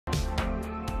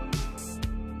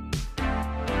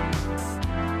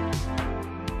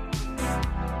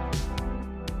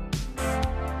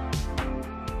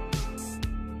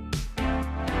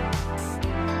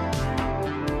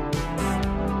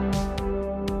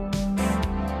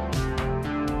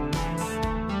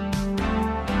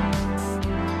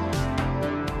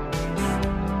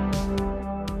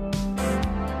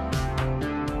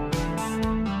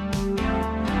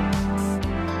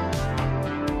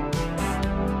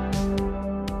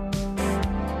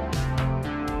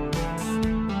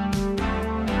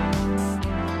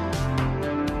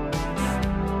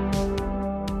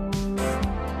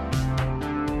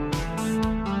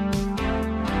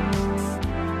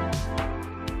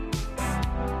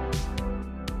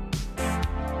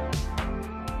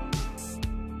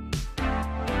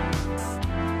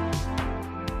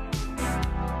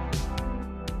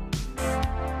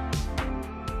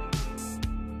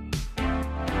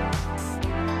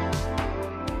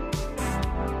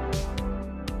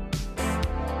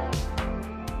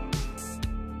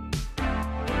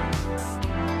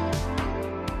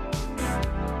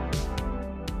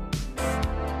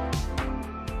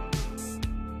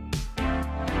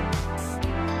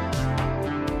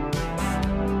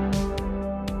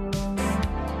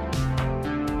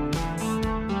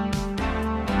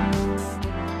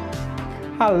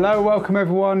Hello, welcome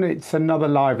everyone. It's another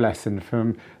live lesson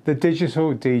from the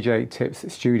Digital DJ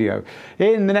Tips Studio.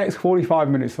 In the next 45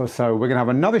 minutes or so, we're going to have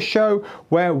another show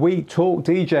where we talk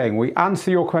DJing. We answer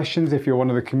your questions if you're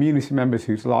one of the community members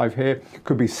who's live here.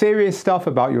 Could be serious stuff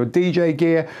about your DJ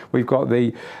gear. We've got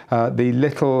the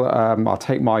little, I'll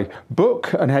take my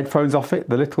book and headphones off it,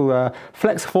 the little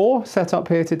Flex 4 set up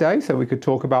here today, so we could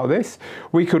talk about this.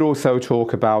 We could also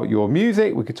talk about your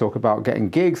music. We could talk about getting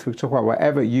gigs. We could talk about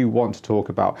whatever you want to talk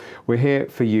about. We're here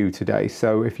for you today.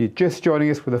 So if you're just joining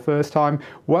us for the first time,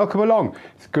 welcome along.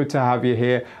 It's good to have you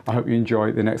here. I hope you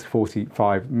enjoy the next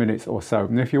 45 minutes or so.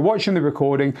 And if you're watching the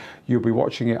recording, you'll be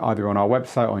watching it either on our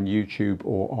website, on YouTube,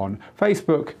 or on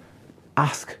Facebook.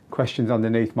 Ask questions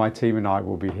underneath. My team and I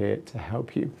will be here to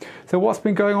help you. So what's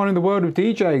been going on in the world of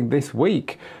DJing this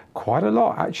week? Quite a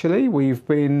lot, actually. We've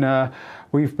been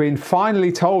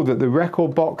finally told that the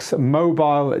Rekordbox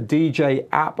mobile DJ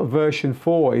app version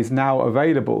 4 is now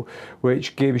available,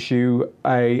 which gives you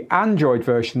an Android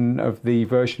version of the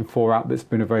version 4 app that's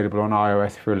been available on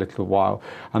iOS for a little while.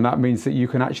 And that means that you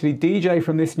can actually DJ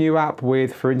from this new app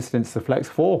with, for instance, the Flex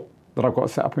 4 that I've got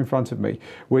set up in front of me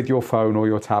with your phone or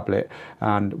your tablet,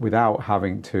 and without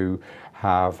having to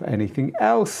have anything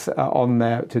else on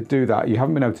there to do that. You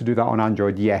haven't been able to do that on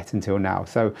Android yet until now.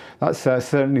 So that's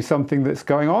certainly something that's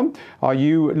going on. Are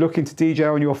you looking to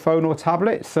DJ on your phone or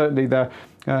tablet? Certainly there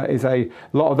is a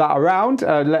lot of that around.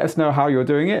 Let us know how you're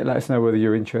doing it. Let us know whether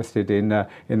you're interested in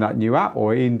that new app,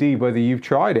 or indeed whether you've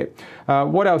tried it.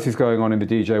 What else is going on in the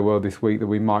DJ world this week that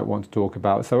we might want to talk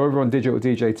about? So over on Digital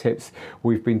DJ Tips,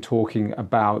 we've been talking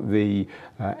about the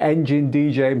Engine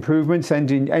DJ improvements.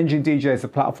 Engine DJ is a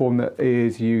platform that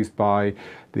is used by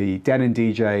the Denon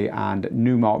DJ and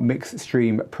Numark mix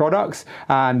stream products,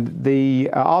 and the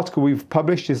article we've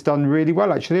published has done really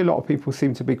well. Actually, a lot of people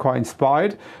seem to be quite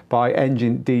inspired by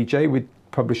Engine DJ. We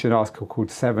published an article called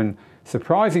 7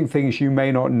 Surprising Things You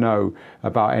May Not Know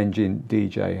About Engine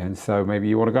DJ, and so maybe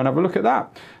you want to go and have a look at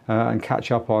that and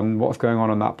catch up on what's going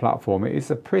on that platform. It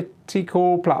is a pretty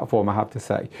cool platform, I have to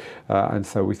say, and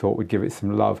so we thought we'd give it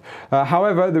some love.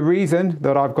 However, the reason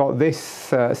that I've got this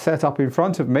set up in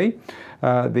front of me,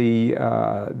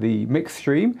 the mix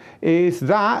stream, is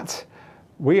that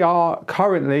we are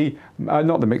currently,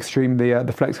 not the mix stream,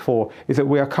 the Flex 4, is that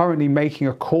we are currently making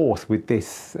a course with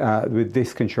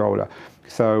this controller.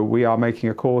 So we are making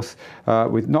a course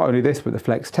with not only this, but the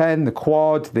Flex 10, the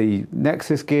Quad, the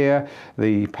Nexus gear,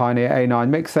 the Pioneer A9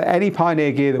 mixer, any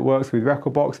Pioneer gear that works with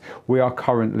Rekordbox. We are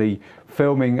currently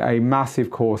filming a massive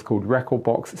course called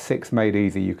Rekordbox 6 Made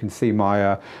Easy. You can see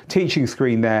my teaching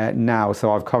screen there now.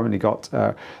 So I've currently got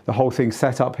the whole thing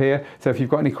set up here. So if you've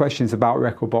got any questions about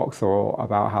Rekordbox or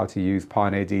about how to use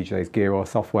Pioneer DJ's gear or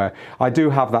software, I do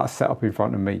have that set up in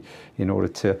front of me in order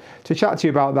to chat to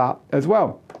you about that as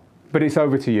well. But it's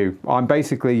over to you. I'm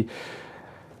basically,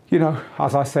 you know,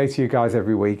 as I say to you guys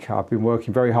every week, I've been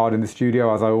working very hard in the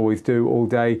studio, as I always do, all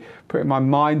day, putting my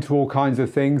mind to all kinds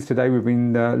of things. Today we've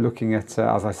been looking at,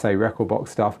 as I say, Rekordbox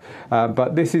stuff.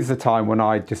 But this is the time when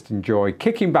I just enjoy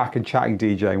kicking back and chatting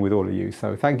DJing with all of you.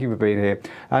 So thank you for being here.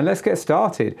 And let's get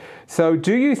started. So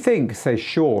do you think, says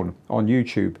Sean on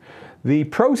YouTube, the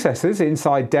processors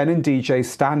inside Denon DJ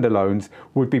standalones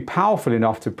would be powerful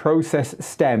enough to process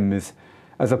stems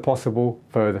as a possible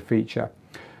future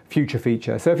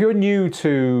feature? So if you're new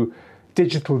to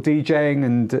digital DJing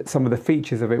and some of the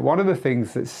features of it, one of the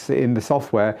things that's in the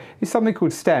software is something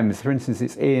called stems. For instance,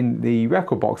 it's in the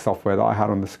Rekordbox software that I had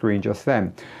on the screen just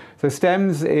then. So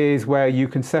stems is where you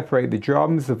can separate the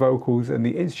drums, the vocals, and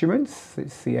the instruments.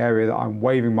 It's the area that I'm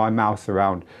waving my mouse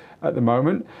around at the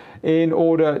moment, in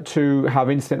order to have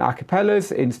instant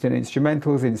acapellas, instant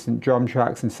instrumentals, instant drum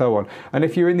tracks, and so on. And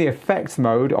if you're in the effects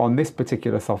mode on this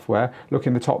particular software, look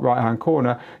in the top right hand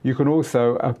corner, you can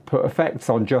also put effects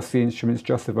on just the instruments,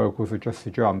 just the vocals, or just the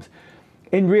drums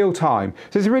in real time.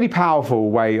 So it's a really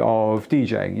powerful way of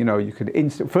DJing. You know, you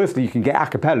can firstly you can get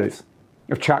acapellas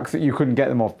of tracks that you couldn't get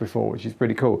them off before, which is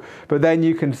pretty cool. But then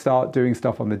you can start doing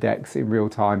stuff on the decks in real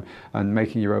time and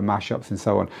making your own mashups and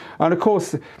so on. And of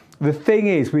course, the thing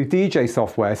is with DJ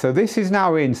software, so this is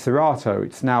now in Serato,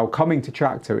 it's now coming to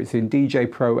Traktor, it's in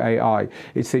DJ Pro AI,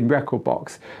 it's in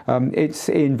Rekordbox, it's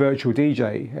in Virtual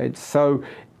DJ. So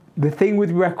the thing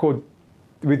with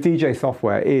DJ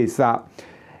software is that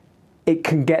it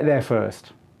can get there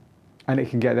first. and it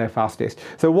can get there fastest.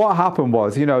 So what happened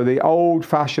was, you know, the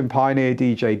old-fashioned Pioneer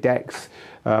DJ decks,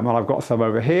 and I've got some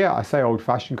over here. I say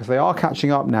old-fashioned because they are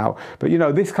catching up now. But you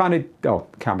know, this kind of, oh,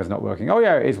 camera's not working. Oh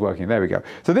yeah, it is working. There we go.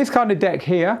 So this kind of deck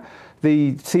here,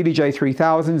 the CDJ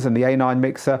 3000s and the A9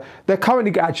 mixer, they're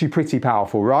currently actually pretty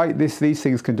powerful, right? These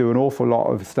things can do an awful lot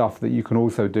of stuff that you can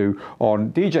also do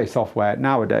on DJ software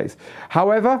nowadays.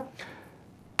 However,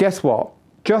 guess what?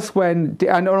 Just when,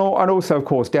 and also of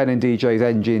course Denon DJ's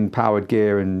engine powered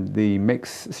gear and the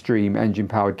Mix Stream engine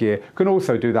powered gear can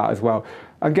also do that as well.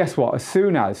 And guess what? As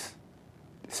soon as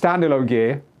standalone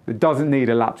gear that doesn't need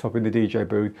a laptop in the DJ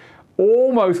booth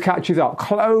almost catches up,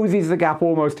 closes the gap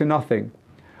almost to nothing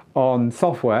on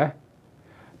software,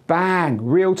 bang,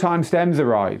 real-time stems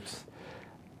arrives.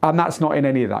 And that's not in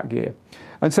any of that gear.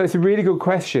 And so it's a really good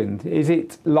question. Is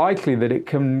it likely that it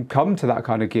can come to that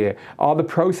kind of gear? Are the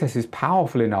processors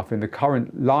powerful enough in the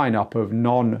current lineup of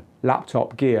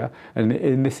non-laptop gear? And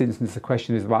in this instance, the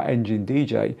question is about engine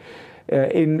DJ,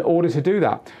 in order to do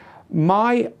that.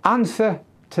 My answer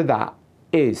to that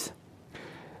is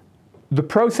the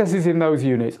processors in those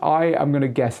units, I am going to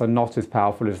guess, are not as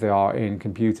powerful as they are in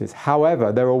computers.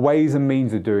 However, there are ways and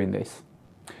means of doing this.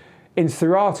 In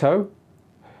Serato,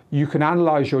 you can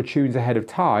analyze your tunes ahead of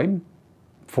time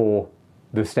for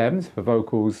the stems, for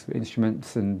vocals,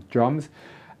 instruments and drums,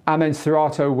 and then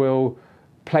Serato will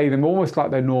play them almost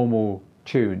like they're normal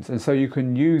tunes. And so you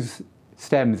can use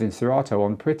stems in Serato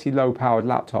on pretty low powered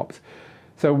laptops.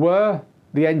 So were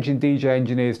the engine DJ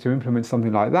engineers to implement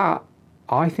something like that,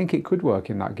 I think it could work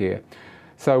in that gear.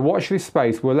 So watch this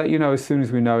space. We'll let you know as soon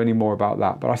as we know any more about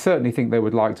that, but I certainly think they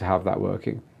would like to have that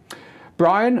working.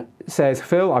 Brian says,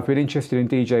 Phil, I've been interested in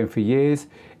DJing for years.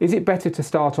 Is it better to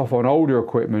start off on older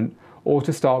equipment or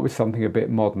to start with something a bit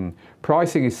modern?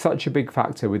 Pricing is such a big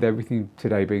factor with everything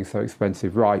today being so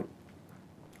expensive. Right,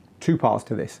 two parts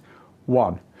to this.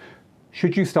 One,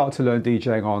 should you start to learn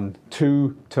DJing on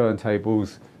 2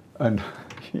 turntables and,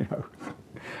 you know,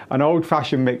 an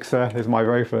old-fashioned mixer, there's my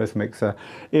very first mixer,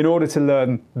 in order to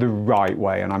learn the right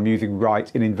way, and I'm using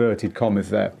right in inverted commas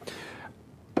there,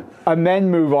 and then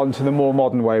move on to the more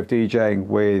modern way of DJing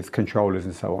with controllers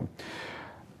and so on.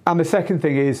 And the second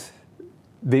thing is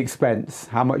the expense.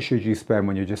 How much should you spend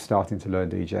when you're just starting to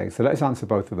learn DJing? So let's answer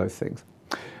both of those things.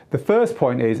 The first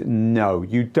point is no,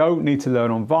 you don't need to learn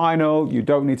on vinyl, you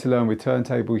don't need to learn with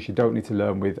turntables, you don't need to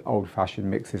learn with old-fashioned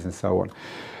mixes and so on.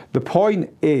 The point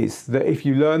is that if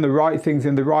you learn the right things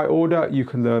in the right order, you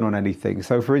can learn on anything.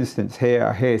 So for instance,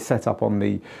 here's set up on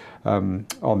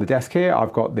the desk here,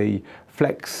 I've got the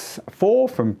FLX8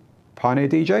 from Pioneer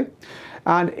DJ.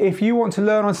 And if you want to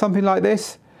learn on something like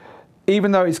this,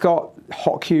 even though it's got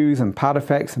hot cues and pad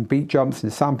effects and beat jumps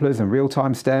and samplers and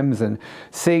real-time stems and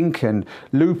sync and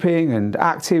looping and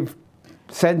active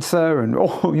sensor and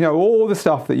all, you know, all the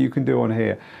stuff that you can do on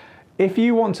here. If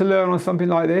you want to learn on something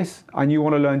like this and you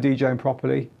want to learn DJing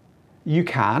properly, you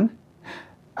can.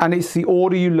 And it's the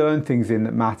order you learn things in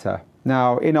that matter.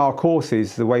 Now, in our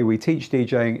courses, the way we teach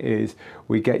DJing is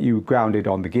we get you grounded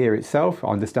on the gear itself,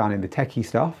 understanding the techie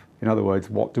stuff. In other words,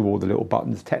 what do all the little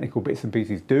buttons, technical bits and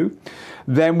pieces do?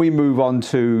 Then we move on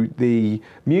to the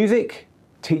music,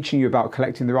 teaching you about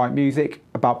collecting the right music,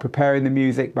 about preparing the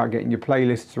music, about getting your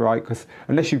playlists right, because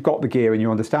unless you've got the gear and you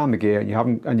understand the gear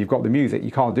and you've got the music, you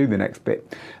can't do the next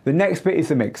bit. The next bit is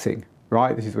the mixing,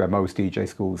 right? This is where most DJ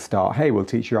schools start. Hey, we'll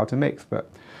teach you how to mix, but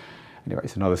anyway,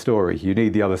 it's another story. You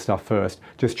need the other stuff first.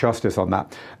 Just trust us on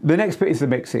that. The next bit is the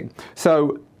mixing.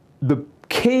 So the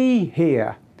key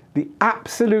here, the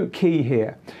absolute key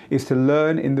here is to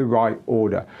learn in the right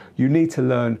order. You need to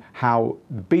learn how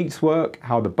the beats work,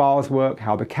 how the bars work,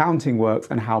 how the counting works,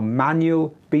 and how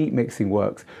manual beat mixing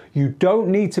works. You don't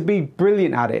need to be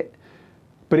brilliant at it,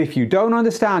 but if you don't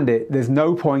understand it, there's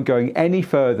no point going any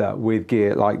further with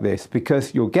gear like this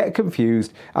because you'll get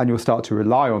confused and you'll start to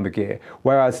rely on the gear.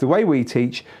 Whereas the way we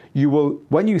teach, you will,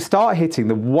 when you start hitting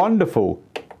the wonderful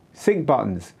sync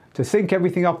buttons, to sync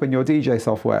everything up in your DJ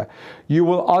software, you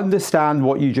will understand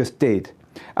what you just did.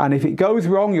 And if it goes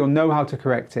wrong, you'll know how to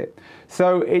correct it.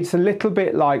 So it's a little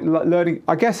bit like learning,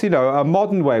 I guess, you know, a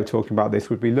modern way of talking about this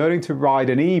would be learning to ride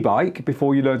an e-bike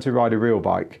before you learn to ride a real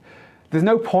bike. There's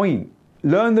no point.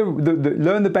 Learn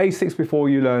the basics before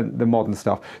you learn the modern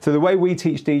stuff. So the way we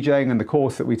teach DJing and the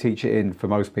course that we teach it in for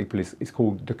most people is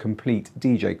called the Complete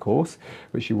DJ course,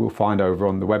 which you will find over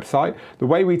on the website. The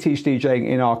way we teach DJing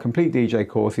in our Complete DJ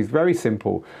course is very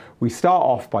simple. We start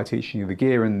off by teaching you the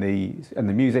gear and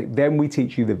the music, then we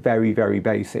teach you the very, very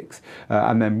basics.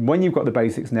 And then when you've got the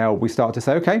basics now, we start to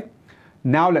say, okay,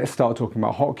 now let's start talking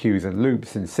about hot cues and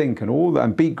loops and sync and all that,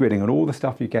 and beat gridding and all the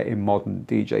stuff you get in modern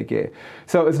DJ gear.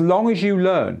 So as long as you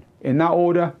learn in that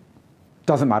order.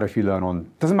 Doesn't matter if you learn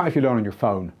on your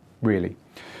phone, really.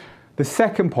 The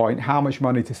second point, how much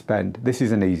money to spend. This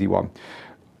is an easy one.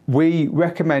 We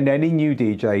recommend any new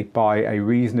DJ buy a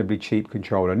reasonably cheap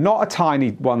controller, not a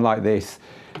tiny one like this.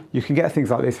 You can get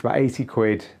things like this for about 80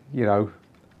 quid, you know,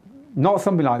 not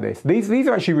something like this. These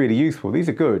are actually really useful. These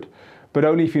are good, but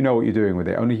only if you know what you're doing with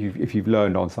it, only if you've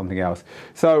learned on something else.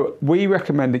 So we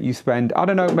recommend that you spend, I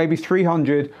don't know, maybe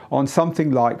 300 on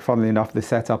something like, funnily enough, the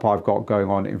setup I've got going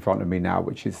on in front of me now,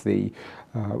 which is the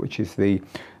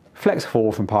Flex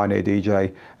 4 from Pioneer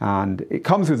DJ, and it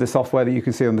comes with the software that you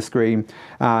can see on the screen,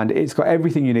 and it's got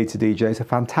everything you need to DJ. It's a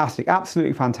fantastic,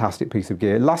 absolutely fantastic piece of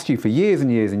gear. It lasts you for years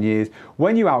and years and years.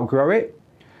 When you outgrow it,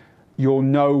 you'll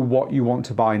know what you want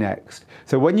to buy next.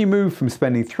 So when you move from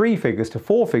spending 3 figures to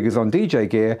 4 figures on DJ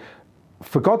gear,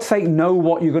 for God's sake, know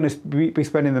what you're going to be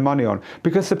spending the money on.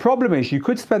 Because the problem is, you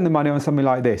could spend the money on something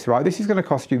like this, right? This is going to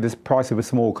cost you the price of a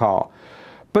small car.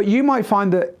 But you might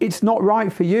find that it's not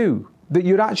right for you, that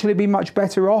you'd actually be much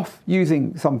better off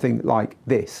using something like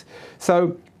this.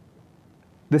 So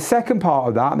the second part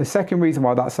of that, and the second reason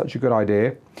why that's such a good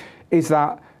idea, is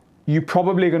that you're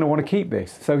probably going to want to keep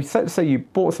this. So let's say you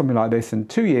bought something like this and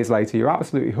 2 years later you're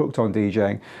absolutely hooked on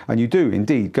DJing, and you do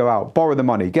indeed go out, borrow the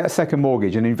money, get a second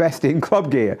mortgage and invest in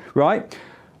club gear, right?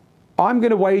 I'm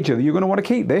going to wager that you're going to want to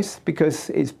keep this because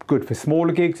it's good for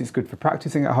smaller gigs, it's good for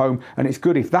practicing at home, and it's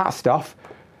good if that stuff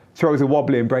throws a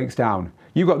wobbly and breaks down.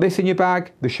 You've got this in your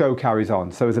bag, the show carries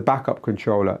on. So as a backup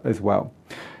controller as well.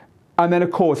 And then of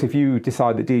course, if you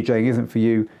decide that DJing isn't for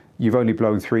you, you've only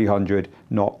blown 300,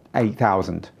 not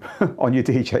 8,000 on your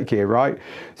DJ gear, right?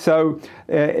 So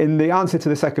in the answer to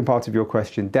the second part of your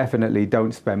question, definitely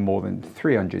don't spend more than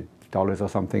 $300 or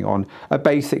something on a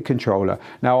basic controller.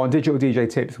 Now on Digital DJ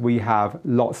Tips, we have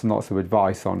lots and lots of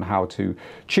advice on how to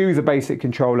choose a basic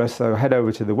controller. So head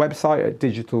over to the website at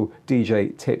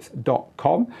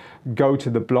digitaldjtips.com, go to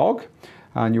the blog,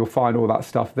 and you'll find all that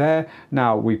stuff there.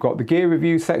 Now we've got the gear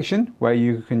review section where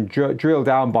you can drill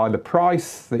down by the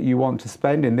price that you want to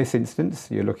spend. In this instance,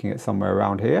 you're looking at somewhere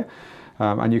around here.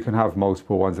 And you can have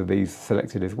multiple ones of these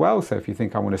selected as well. So if you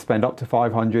think I want to spend up to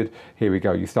 500, here we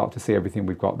go. You start to see everything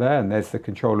we've got there. And there's the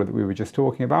controller that we were just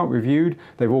talking about, reviewed.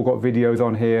 They've all got videos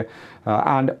on here.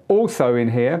 And also in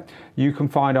here, you can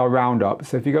find our roundup.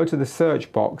 So if you go to the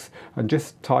search box and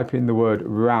just type in the word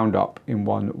roundup in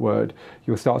one word,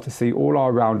 you'll start to see all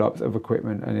our roundups of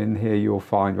equipment. And in here, you'll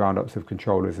find roundups of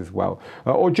controllers as well.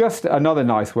 Or just another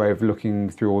nice way of looking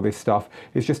through all this stuff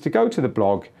is just to go to the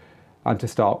blog and to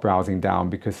start browsing down,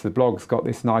 because the blog's got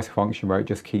this nice function where it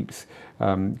just keeps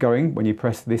going when you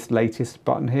press this latest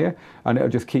button here, and it'll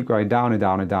just keep going down and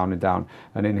down and down and down.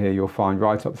 And in here you'll find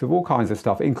write-ups of all kinds of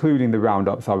stuff, including the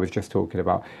roundups I was just talking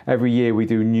about. Every year we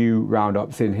do new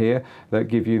roundups in here that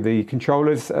give you the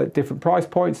controllers at different price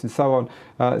points and so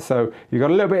on. So you've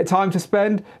got a little bit of time to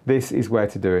spend, this is where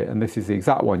to do it. And this is the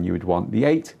exact one you would want. The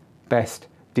 8 best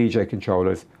DJ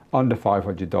controllers under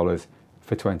 $500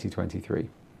 for 2023.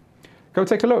 Go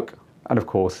take a look. And of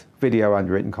course, video and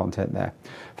written content there.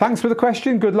 Thanks for the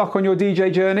question. Good luck on your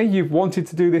DJ journey. You've wanted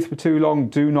to do this for too long.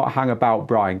 Do not hang about,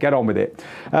 Brian. Get on with it.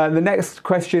 The next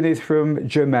question is from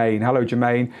Jermaine. Hello,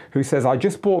 Jermaine, who says, I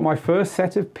just bought my first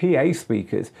set of PA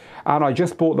speakers and I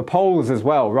just bought the poles as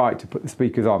well, right, to put the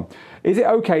speakers on. Is it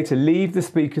okay to leave the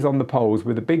speakers on the poles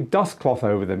with a big dust cloth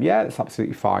over them? Yeah, that's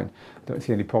absolutely fine. Don't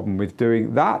see any problem with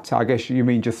doing that. I guess you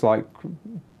mean just like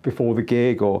before the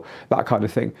gig or that kind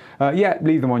of thing. Yeah,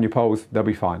 leave them on your poles, they'll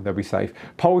be fine, they'll be safe.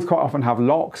 Poles quite often have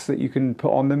locks that you can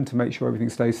put on them to make sure everything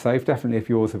stays safe. Definitely if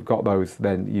yours have got those,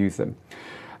 then use them.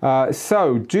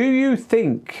 So, do you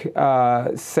think,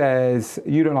 says,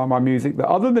 you don't like my music, that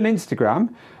other than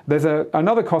Instagram, there's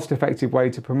another cost-effective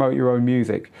way to promote your own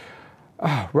music?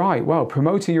 Right, well,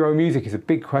 promoting your own music is a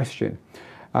big question.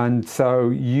 And so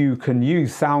you can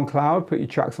use SoundCloud, put your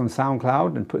tracks on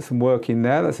SoundCloud and put some work in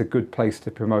there. That's a good place to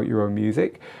promote your own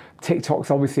music. TikTok's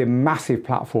obviously a massive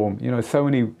platform. You know, so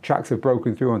many tracks have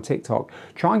broken through on TikTok.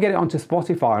 Try and get it onto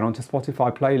Spotify and onto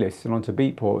Spotify playlists and onto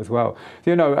Beatport as well.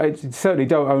 You know, certainly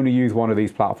don't only use one of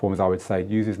these platforms, I would say.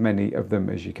 Use as many of them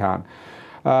as you can.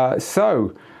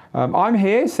 I'm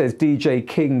here, says DJ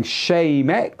King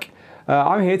Shamek.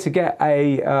 I'm here to get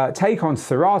a take on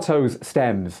Serato's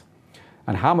Stems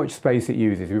and how much space it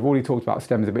uses. We've already talked about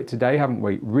stems a bit today, haven't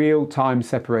we? Real-time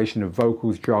separation of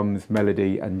vocals, drums,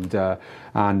 melody, and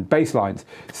bass lines.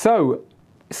 So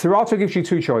Serato gives you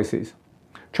two choices.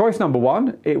 Choice number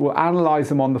one, it will analyze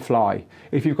them on the fly.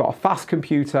 If you've got a fast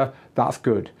computer, that's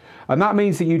good. And that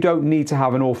means that you don't need to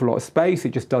have an awful lot of space,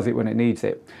 it just does it when it needs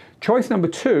it. Choice number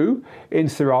two in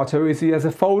Serato is there's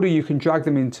a folder you can drag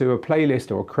them into a playlist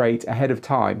or a crate ahead of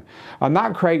time. And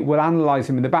that crate will analyze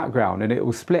them in the background, and it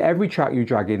will split every track you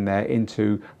drag in there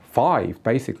into 5,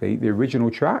 basically. The original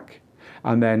track,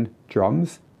 and then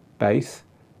drums, bass,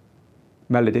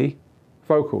 melody,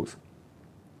 vocals.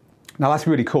 Now that's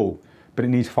really cool, but it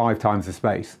needs 5 times the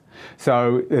space.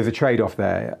 So there's a trade-off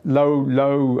there. Low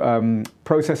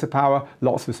processor power,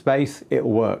 lots of space,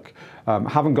 it'll work.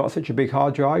 Haven't got such a big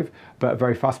hard drive, but a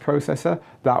very fast processor,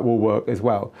 that will work as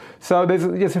well. So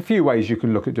there's a few ways you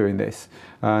can look at doing this.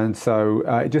 And so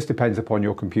it just depends upon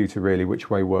your computer really, which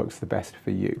way works the best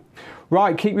for you.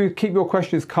 Right, keep your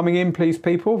questions coming in, please,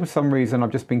 people. For some reason,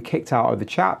 I've just been kicked out of the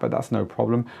chat, but that's no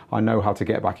problem. I know how to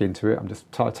get back into it. I'm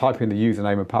just typing the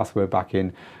username and password back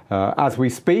in as we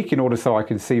speak in order so I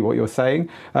can see what you're saying.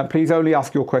 Please only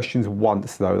ask your questions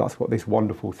once, though. That's what this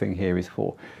wonderful thing here is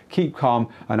for. Keep calm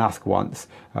and ask once.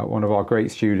 One of our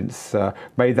great students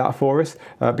made that for us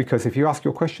because if you ask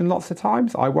your question lots of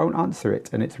times, I won't answer it,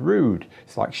 and it's rude.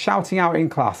 It's like shouting out in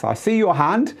class. I see your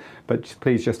hand, but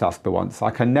please just ask the once.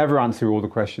 I can never answer all the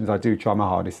questions. I do try my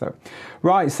hardest though.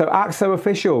 Right, so Axo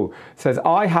Official says,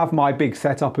 I have my big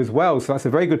setup as well. So that's a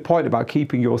very good point about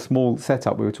keeping your small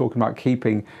setup. We were talking about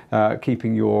keeping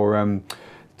your,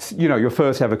 your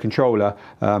first ever controller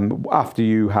after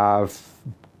you have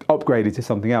upgraded to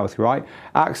something else, right?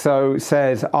 Axo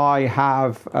says, I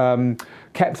have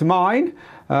kept mine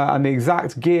and the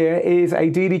exact gear is a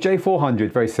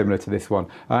DDJ-400, very similar to this one.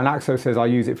 And Axo says, I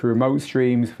use it for remote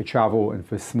streams, for travel and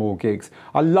for small gigs.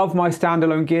 I love my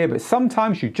standalone gear, but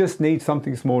sometimes you just need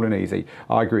something small and easy.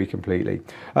 I agree completely.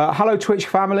 Hello Twitch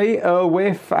family, Earl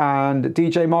Whiff and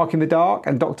DJ Mark in the Dark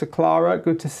and Dr. Clara,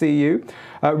 good to see you.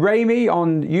 Ramy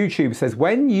on YouTube says,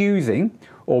 when using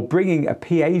or bringing a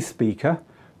PA speaker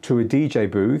to a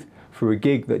DJ booth for a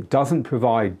gig that doesn't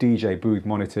provide DJ booth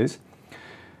monitors,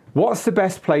 what's the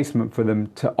best placement for them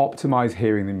to optimize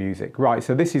hearing the music? Right,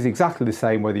 so this is exactly the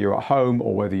same whether you're at home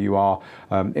or whether you are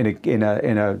in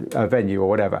a venue or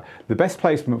whatever. The best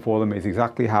placement for them is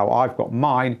exactly how I've got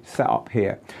mine set up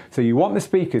here. So you want the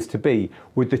speakers to be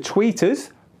with the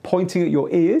tweeters pointing at your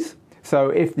ears. So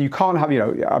if you can't have,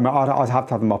 I'd have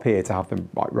to have them up here to have them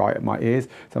right at my ears.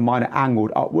 So mine are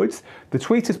angled upwards. The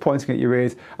tweeter's pointing at your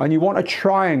ears, and you want a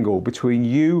triangle between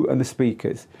you and the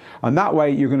speakers. And that way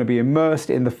you're going to be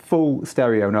immersed in the full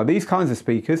stereo. Now these kinds of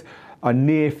speakers are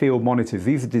near field monitors.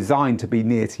 These are designed to be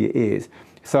near to your ears.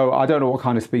 So I don't know what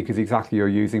kind of speakers exactly you're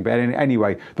using, but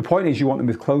anyway, the point is you want them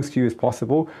as close to you as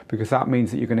possible because that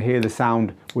means that you're going to hear the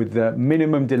sound with the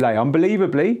minimum delay.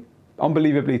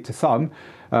 Unbelievably to some,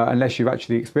 unless you've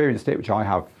actually experienced it, which I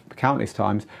have countless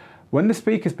times, when the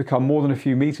speakers become more than a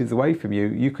few meters away from you,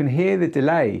 you can hear the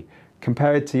delay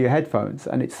compared to your headphones,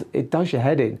 and it does your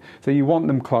head in. So you want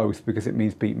them close because it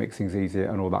means beat mixing is easier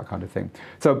and all that kind of thing.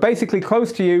 So basically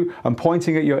close to you and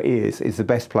pointing at your ears is the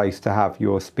best place to have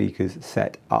your speakers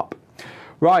set up.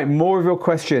 Right, more of your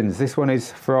questions. This one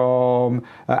is from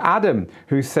Adam,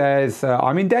 who says,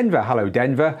 I'm in Denver. Hello,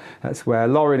 Denver. That's where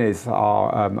Lauren is,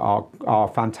 our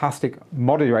fantastic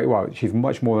moderator. Well, she's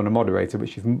much more than a moderator, but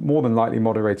she's more than likely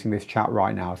moderating this chat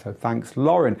right now. So thanks,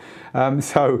 Lauren. What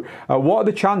are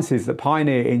the chances that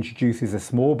Pioneer introduces a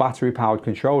small battery-powered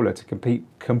controller to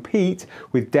compete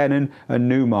with Denon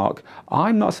and Numark?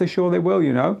 I'm not so sure they will,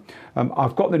 you know.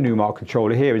 I've got the Numark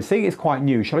controller here, and seeing it's quite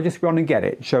new, shall I just run and get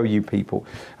it, show you people?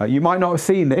 You might not have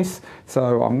seen this,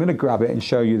 so I'm going to grab it and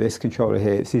show you this controller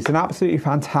here. It's an absolutely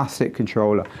fantastic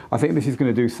controller. I think this is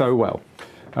going to do so well.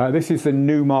 This is the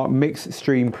Numark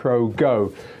MixStream Pro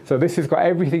Go. So this has got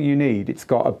everything you need. It's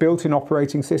got a built-in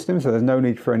operating system, so there's no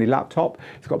need for any laptop.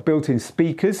 It's got built-in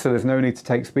speakers, so there's no need to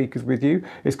take speakers with you.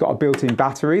 It's got a built-in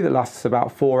battery that lasts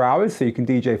about 4 hours, so you can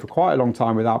DJ for quite a long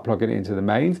time without plugging it into the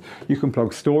mains. You can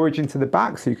plug storage into the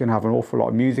back, so you can have an awful lot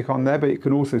of music on there, but it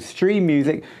can also stream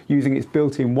music using its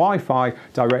built-in Wi-Fi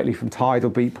directly from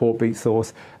Tidal, Beatport,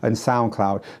 BeatSource, and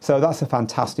SoundCloud. So that's a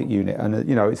fantastic unit, and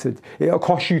it'll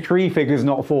cost you 3 figures,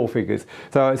 not 4 figures.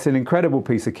 So it's an incredible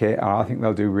piece of kit, and I think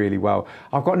they'll do really well.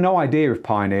 I've got no idea if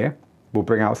Pioneer will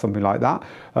bring out something like that,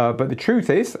 but the truth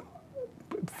is,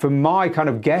 for my kind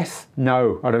of guess,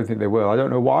 no, I don't think they will. I don't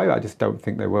know why, I just don't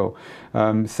think they will.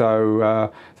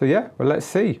 So yeah, well, let's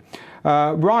see.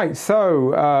 Right,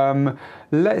 so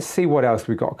let's see what else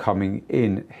we've got coming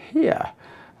in here.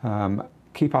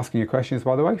 Keep asking your questions,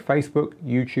 by the way. Facebook,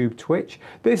 YouTube, Twitch.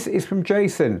 This is from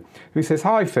Jason, who says,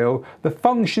 hi Phil, the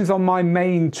functions on my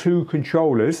main 2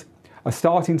 controllers are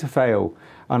starting to fail,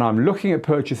 and I'm looking at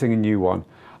purchasing a new one.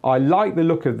 I like the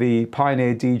look of the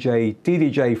Pioneer DJ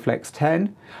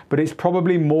DDJ-FLX8, but it's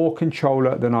probably more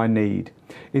controller than I need.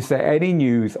 Is there any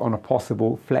news on a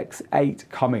possible Flex 8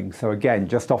 coming? So again,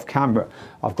 just off camera,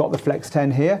 I've got the Flex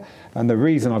 10 here, and the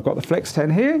reason I've got the Flex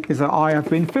 10 here is that I have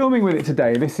been filming with it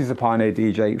today. This is a Pioneer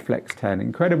DJ Flex 10,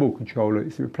 incredible controller.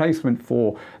 It's a replacement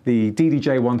for the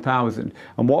DDJ 1000,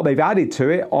 and what they've added to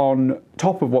it on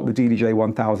top of what the DDJ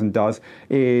 1000 does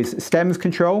is stems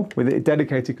control, with it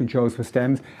dedicated controls for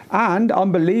stems, and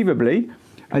unbelievably,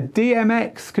 a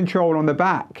DMX control on the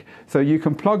back. So you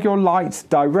can plug your lights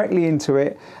directly into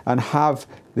it and have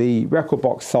the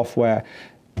Rekordbox software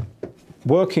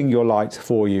working your lights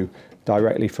for you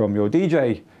directly from your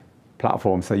DJ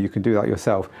platform, so you can do that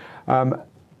yourself.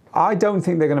 I don't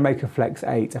think they're going to make a Flex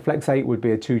 8. A Flex 8 would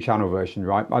be a 2-channel version,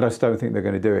 right? I just don't think they're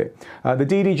going to do it. The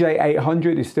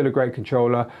DDJ-800 is still a great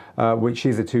controller, which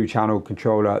is a 2-channel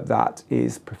controller that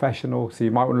is professional. So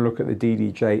you might want to look at the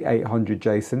DDJ-800,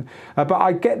 Jason. But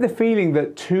I get the feeling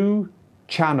that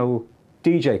 2-channel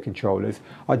DJ controllers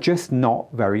are just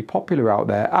not very popular out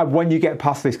there when you get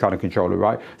past this kind of controller,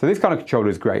 right? So this kind of controller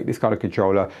is great. This kind of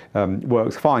controller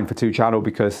works fine for 2-channel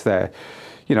because they're,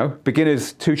 you know,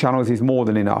 beginners, 2 channels is more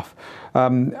than enough.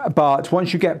 But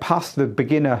once you get past the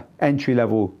beginner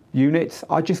entry-level units,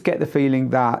 I just get the feeling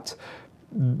that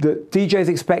the DJs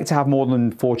expect to have more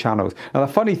than 4 channels. Now,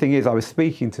 the funny thing is, I was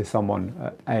speaking to someone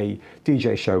at a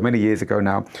DJ show many years ago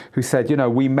now who said, you know,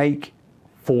 we make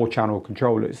 4-channel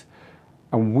controllers,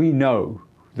 and we know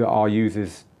that our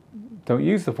users don't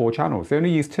use the 4 channels. They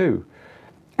only use 2.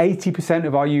 80%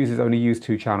 of our users only use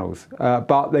 2 channels,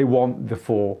 but they want the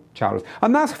 4 channels.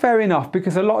 And that's fair enough,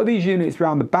 because a lot of these units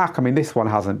around the back, I mean, this one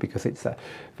hasn't because it's a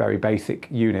very basic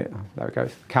unit. There it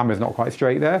goes. Camera's not quite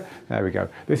straight there. There we go.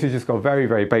 This has just got very,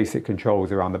 very basic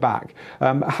controls around the back.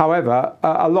 However,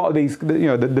 a lot of these, you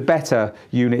know, the better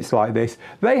units like this,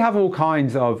 they have all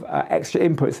kinds of extra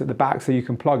inputs at the back, so you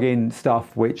can plug in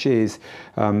stuff which is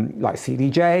like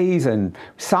CDJs and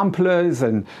samplers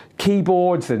and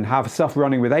keyboards, and have stuff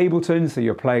running with Ableton, so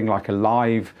you're playing like a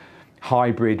live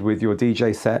hybrid with your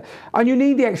DJ set, and you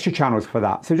need the extra channels for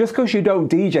that. So just because you don't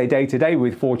DJ day to day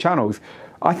with 4 channels,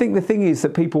 I think the thing is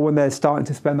that people, when they're starting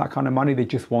to spend that kind of money, they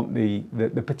just want the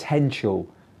potential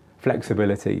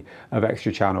flexibility of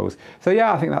extra channels. So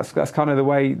yeah, I think that's kind of the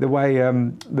way the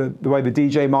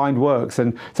DJ mind works,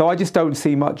 and so I just don't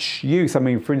see much use. I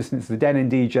mean, for instance, the Denon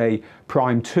DJ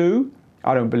Prime 2,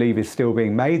 I don't believe is still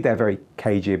being made. They're very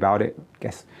cagey about it. I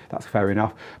guess that's fair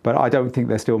enough. But I don't think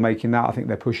they're still making that. I think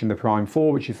they're pushing the Prime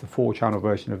 4, which is the 4-channel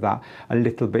version of that, a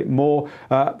little bit more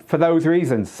for those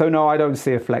reasons. So no, I don't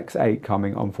see a Flex 8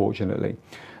 coming, unfortunately.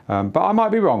 But I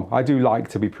might be wrong. I do like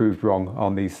to be proved wrong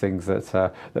on these things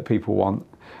that people want.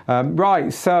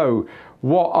 Right, so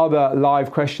what other live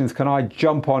questions can I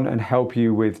jump on and help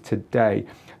you with today?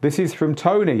 This is from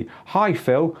Tony. Hi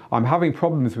Phil, I'm having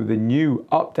problems with the new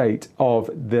update of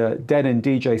the Denon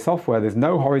DJ software. There's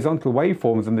no horizontal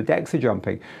waveforms and the decks are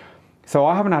jumping. So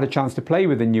I haven't had a chance to play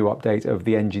with the new update of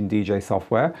the Engine DJ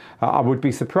software. I would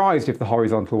be surprised if the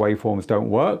horizontal waveforms don't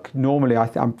work. Normally,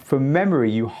 from memory,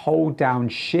 you hold down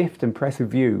Shift and press a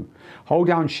view. Hold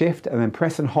down Shift and then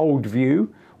press and hold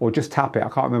view, or just tap it, I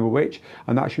can't remember which,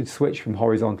 and that should switch from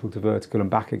horizontal to vertical and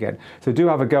back again. So do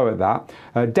have a go at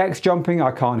that. Decks jumping,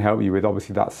 I can't help you with.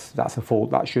 Obviously, that's a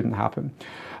fault. That shouldn't happen.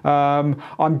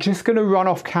 I'm just going to run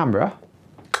off camera,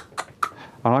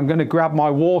 and I'm going to grab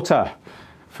my water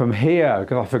from here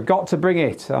because I forgot to bring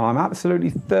it. I'm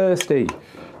absolutely thirsty.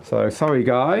 So sorry,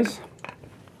 guys.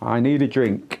 I need a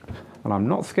drink, and I'm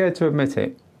not scared to admit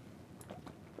it.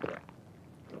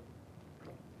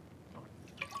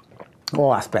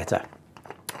 Oh, that's better.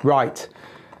 Right,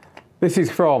 this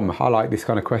is from, I like this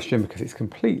kind of question because it's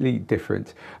completely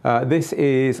different. This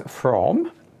is from,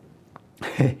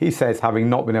 he says, having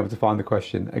not been able to find the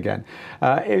question again.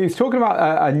 He's talking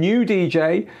about a new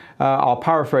DJ, I'll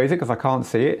paraphrase it because I can't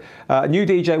see it. A new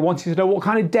DJ wanted to know what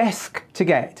kind of desk to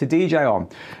get to DJ on.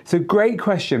 It's a great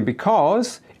question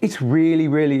because it's really,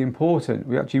 really important.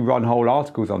 We actually run whole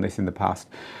articles on this in the past.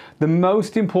 The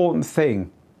most important thing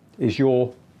is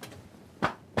your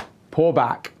pour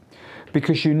back,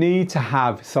 because you need to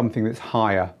have something that's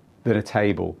higher than a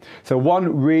table. So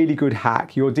one really good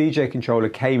hack, your DJ controller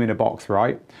came in a box,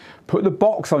 right? Put the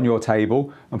box on your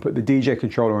table and put the DJ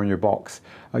controller on your box.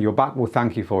 Your back will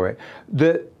thank you for it.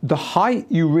 The height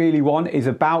you really want is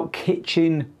about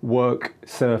kitchen work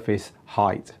surface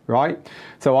height, right?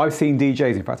 So I've seen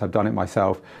DJs, in fact I've done it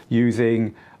myself,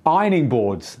 using ironing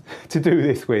boards to do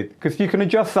this with, because you can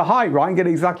adjust the height, right, and get it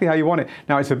exactly how you want it.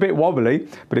 Now it's a bit wobbly,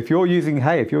 but if you're using,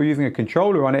 if you're using a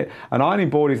controller on it, an ironing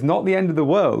board is not the end of the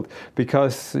world,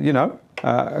 because, you know,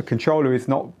 a controller is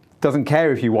not, doesn't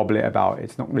care if you wobble it about.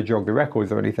 It's not going to jog the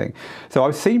records or anything. So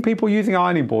I've seen people using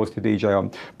ironing boards to DJ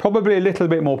on. Probably a little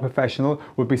bit more professional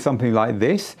would be something like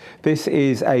this. This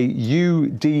is a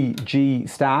UDG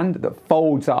stand that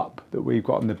folds up, that we've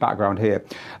got in the background here.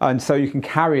 And so you can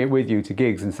carry it with you to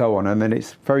gigs and so on. And then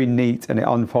it's very neat and it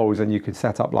unfolds and you can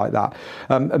set up like that.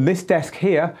 And this desk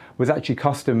here was actually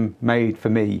custom made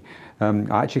for me.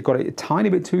 I actually got it a tiny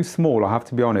bit too small, I have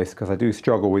to be honest, because I do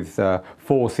struggle with 4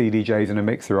 CDJs and a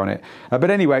mixer on it.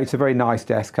 But anyway, it's a very nice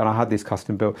desk and I had this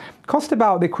custom built. Cost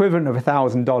about the equivalent of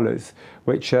 $1,000,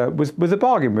 which was a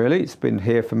bargain really. It's been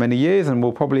here for many years and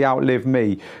will probably outlive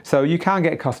me. So you can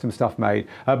get custom stuff made,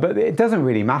 but it doesn't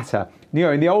really matter. You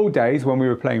know, in the old days when we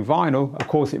were playing vinyl, of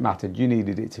course it mattered. You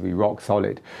needed it to be rock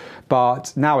solid.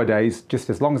 But nowadays, just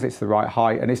as long as it's the right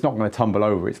height and it's not going to tumble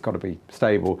over, it's got to be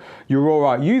stable, you're all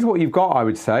right. Use what you've got, I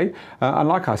would say. And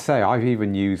like I say, I've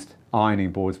even used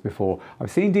ironing boards before. I've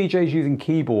seen DJs using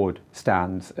keyboard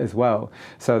stands as well,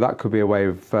 so that could be a way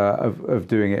of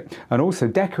doing it. And also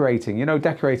decorating, you know,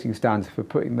 decorating stands for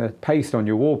putting the paste on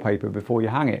your wallpaper before you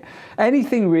hang it.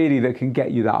 Anything really that can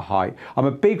get you that height. I'm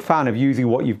a big fan of using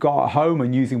what you've got at home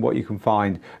and using what you can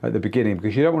find at the beginning,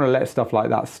 because you don't want to let stuff like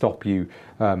that stop you,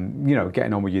 you know,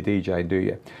 getting on with your DJing, do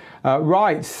you?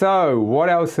 Right, so what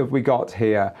else have we got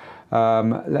here?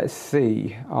 Let's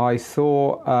see, I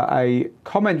saw a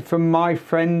comment from my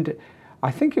friend,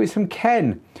 I think it was from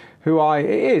Ken,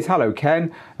 hello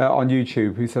Ken, on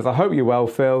YouTube, who says, I hope you're well,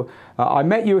 Phil. I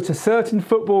met you at a certain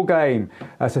football game,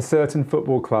 at a certain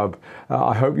football club.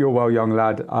 I hope you're well, young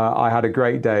lad. I had a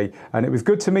great day and it was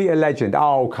good to meet a legend.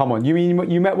 Oh, come on, you mean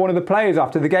you met one of the players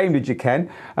after the game, did you, Ken?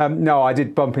 No, I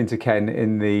did bump into Ken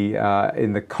in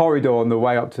the corridor on the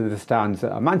way up to the stands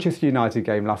at a Manchester United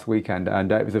game last weekend,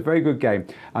 and it was a very good game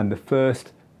and the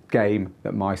first game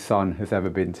that my son has ever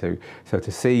been to. So to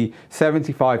see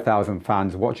 75,000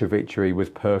 fans watch a victory was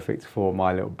perfect for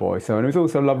my little boy. So, and it was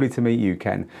also lovely to meet you,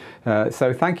 Ken.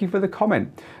 So thank you for the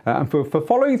comment and for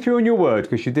following through on your word,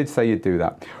 because you did say you'd do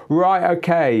that. Right,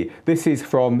 okay, this is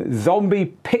from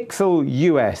Zombie Pixel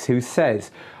US, who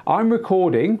says, I'm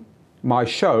recording my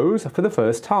shows for the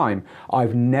first time.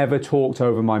 I've never talked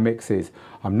over my mixes.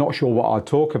 I'm not sure what I'll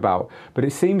talk about, but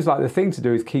it seems like the thing to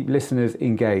do is keep listeners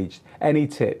engaged. Any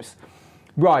tips?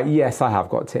 Right, yes, I have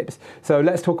got tips. So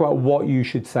let's talk about what you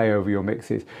should say over your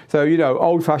mixes. So, you know,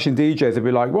 old-fashioned DJs would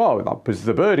be like, well, that was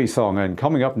the Birdie song, and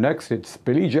coming up next, it's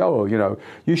Billy Joel, you know.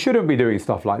 You shouldn't be doing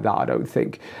stuff like that, I don't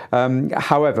think.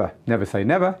 However, never say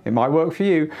never. It might work for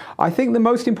you. I think the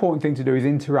most important thing to do is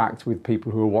interact with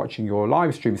people who are watching your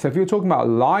live stream. So if you're talking about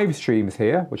live streams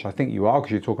here, which I think you are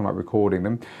because you're talking about recording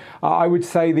them, I would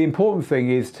say the important thing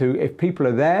is to, if people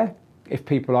are there, if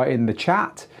people are in the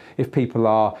chat, if people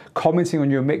are commenting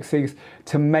on your mixes,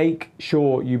 to make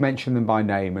sure you mention them by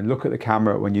name and look at the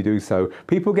camera when you do so.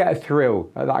 People get a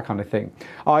thrill at that kind of thing.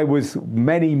 I was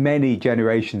many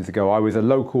generations ago, I was a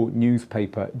local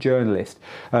newspaper journalist,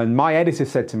 and my editor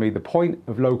said to me, the point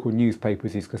of local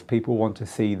newspapers is because people want to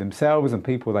see themselves and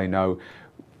people they know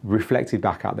reflected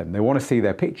back at them. They want to see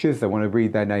their pictures, they want to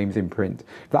read their names in print.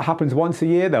 If that happens once a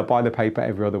year, they'll buy the paper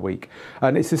every other week.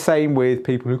 And it's the same with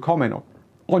people who comment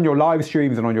on your live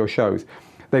streams and on your shows.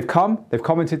 They've come, they've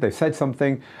commented, they've said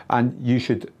something, and you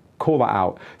should call that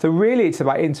out. So really it's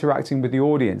about interacting with the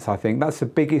audience. I think that's the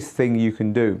biggest thing you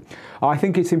can do. I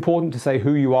think it's important to say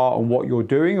who you are and what you're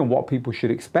doing and what people should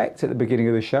expect at the beginning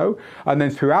of the show, and then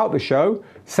throughout the show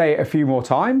say it a few more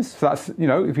times. So that's, you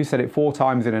know, if you said it 4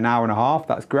 times in an hour and a half,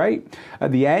 that's great.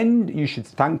 At the end you should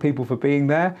thank people for being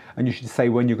there, and you should say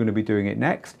when you're going to be doing it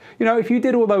next. You know, if you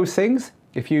did all those things,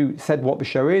 if you said what the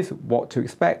show is, what to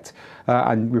expect,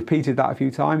 and repeated that a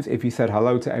few times, if you said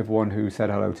hello to everyone who said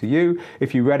hello to you,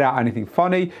 if you read out anything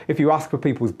funny, if you ask for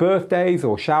people's birthdays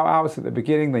or shout outs at the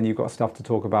beginning, then you've got stuff to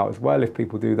talk about as well. If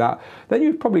people do that, then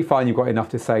you probably find you've got enough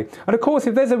to say. And of course,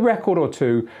 if there's a record or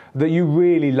two that you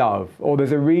really love, or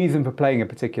there's a reason for playing a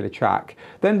particular track,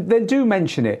 then do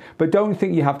mention it, but don't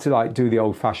think you have to like do the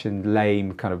old-fashioned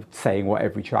lame kind of saying what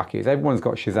every track is. Everyone's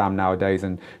got Shazam nowadays,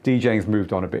 and DJing's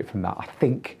moved on a bit from that. I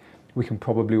think we can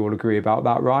probably all agree about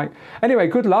that, right? Anyway,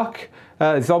 good luck,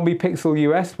 Zombie Pixel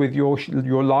US, with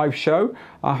your live show.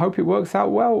 I hope it works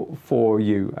out well for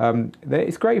you.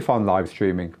 It's great fun live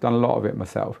streaming. Done a lot of it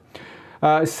myself.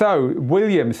 So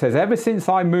William says, ever since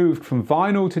I moved from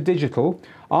vinyl to digital,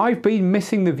 I've been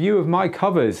missing the view of my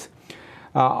covers.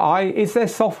 Is there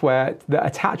software that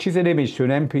attaches an image to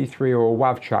an MP3 or a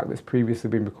WAV track that's previously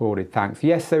been recorded? Thanks.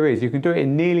 Yes, there is. You can do it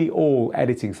in nearly all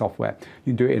editing software.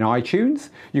 You can do it in iTunes.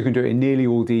 You can do it in nearly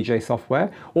all DJ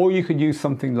software. Or you can use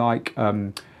something like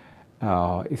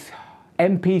it's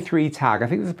MP3 Tag. I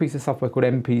think there's a piece of software called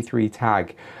MP3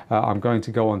 Tag. I'm going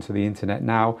to go onto the internet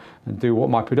now and do what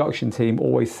my production team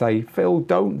always say, Phil,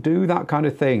 don't do that kind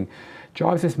of thing.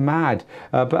 Drives us mad.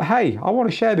 But hey, I want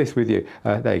to share this with you.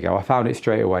 There you go, I found it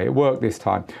straight away. It worked this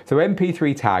time. So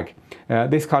MP3 Tag,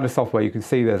 this kind of software, you can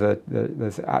see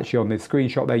there's actually on the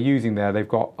screenshot they're using there, they've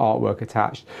got artwork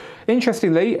attached.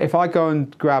 Interestingly, if I go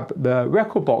and grab the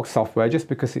Rekordbox software, just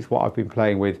because it's what I've been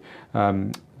playing with,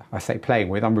 I say playing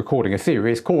with, I'm recording a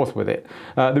serious course with it.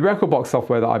 The Rekordbox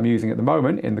software that I'm using at the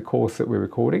moment in the course that we're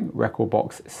recording,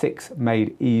 Rekordbox 6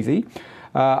 Made Easy,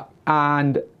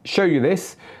 and show you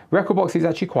this. Rekordbox is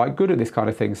actually quite good at this kind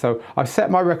of thing. So I've set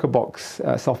my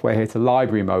Rekordbox software here to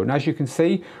library mode. And as you can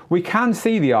see, we can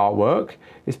see the artwork.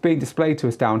 It's being displayed to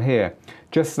us down here.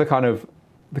 Just the kind of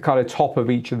top of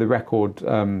each of the record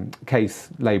case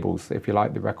labels, if you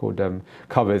like, the record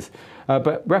covers.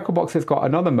 But Rekordbox has got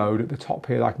another mode at the top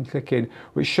here that I can click in,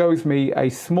 which shows me a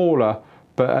smaller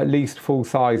but at least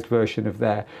full-sized version of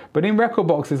there. But in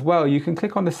Rekordbox as well, you can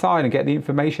click on the side and get the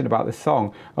information about the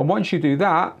song. And once you do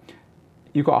that,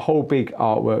 you've got a whole big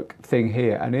artwork thing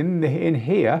here. And in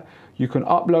here, you can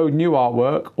upload new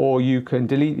artwork, or you can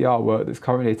delete the artwork that's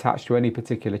currently attached to any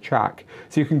particular track.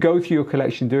 So you can go through your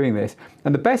collection doing this.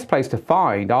 And the best place to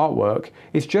find artwork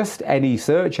is just any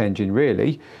search engine,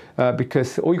 really,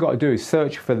 because all you got to do is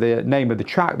search for the name of the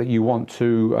track that you want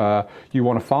to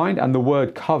find and the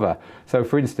word cover. So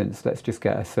for instance, let's just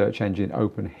get a search engine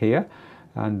open here,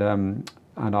 and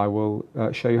I will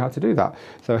show you how to do that.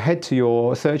 So head to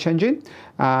your search engine,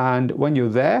 and when you're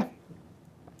there,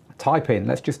 type in,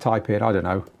 let's just type in, I don't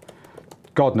know,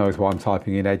 God knows why I'm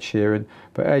typing in Ed Sheeran,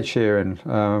 but Ed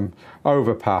Sheeran,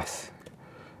 Overpass,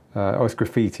 oh, it's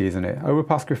graffiti, isn't it?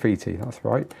 Overpass graffiti, that's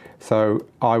right. So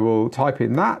I will type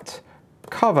in that,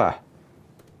 cover,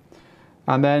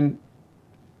 and then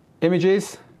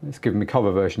images. It's giving me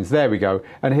cover versions. There we go.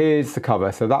 And here's the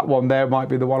cover. So that one there might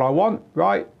be the one I want,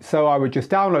 right? So I would just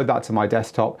download that to my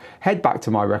desktop, head back to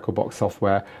my Rekordbox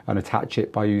software and attach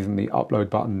it by using the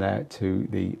upload button there to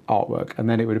the artwork. And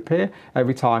then it would appear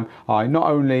every time I not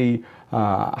only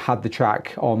had the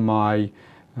track on my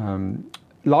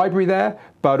library there,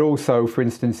 but also, for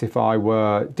instance, if I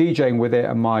were DJing with it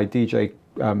and my DJ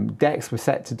decks were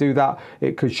set to do that,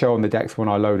 it could show on the decks when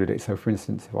I loaded it. So for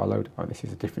instance, if I load, oh, this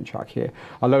is a different track here,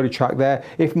 I load a track there.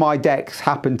 If my decks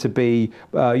happen to be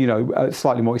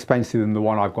slightly more expensive than the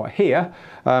one I've got here,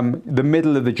 the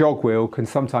middle of the jog wheel can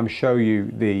sometimes show you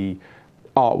the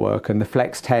artwork, and the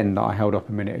Flex 10 that I held up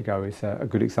a minute ago is a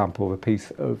good example of a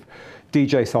piece of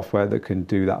DJ software that can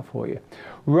do that for you.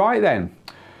 Right then,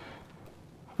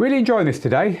 really enjoying this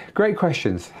today. Great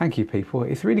questions. Thank you, people.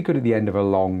 It's really good at the end of a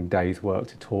long day's work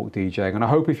to talk DJing. And I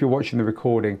hope if you're watching the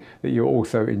recording that you're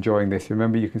also enjoying this.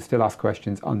 Remember, you can still ask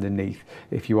questions underneath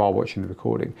if you are watching the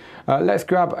recording. Let's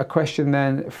grab a question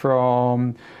then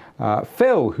from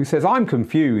Phil, who says, I'm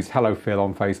confused. Hello, Phil,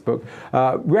 on Facebook.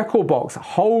 Rekordbox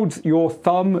holds your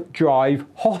thumb drive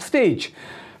hostage.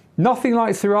 Nothing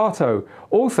like Serato.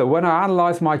 Also, when I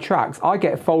analyze my tracks, I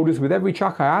get folders with every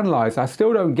track I analyze. I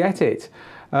still don't get it.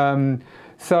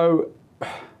 So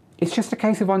it's just a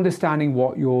case of understanding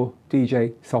what your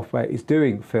DJ software is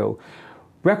doing, Phil.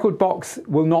 Rekordbox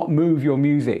will not move your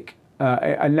music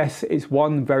unless it's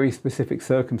one very specific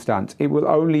circumstance. It will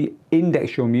only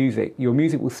index your music. Your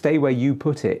music will stay where you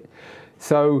put it.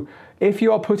 So if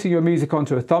you are putting your music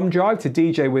onto a thumb drive to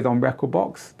DJ with on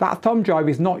Rekordbox, that thumb drive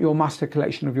is not your master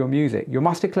collection of your music. Your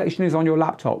master collection is on your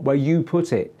laptop where you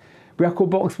put it.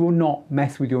 Rekordbox will not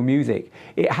mess with your music.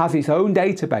 It has its own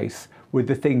database with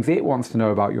the things it wants to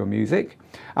know about your music,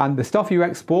 and the stuff you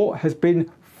export has been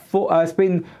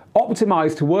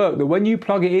optimized to work that when you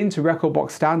plug it into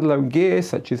Rekordbox standalone gear,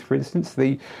 such as for instance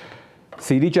the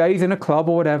CDJs in a club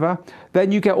or whatever,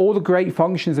 then you get all the great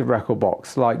functions of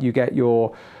Rekordbox, like you get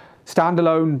your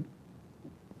standalone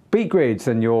beat grids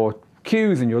and your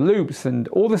cues and your loops, and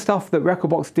all the stuff that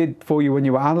Rekordbox did for you when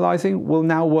you were analyzing will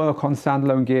now work on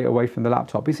standalone gear away from the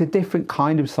laptop. It's a different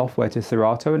kind of software to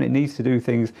Serato, and it needs to do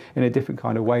things in a different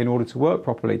kind of way in order to work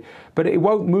properly. But it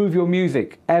won't move your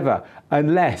music ever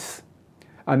unless,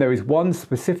 and there is one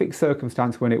specific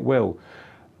circumstance when it will,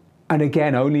 and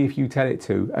again, only if you tell it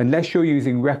to, unless you're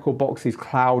using Rekordbox's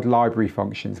cloud library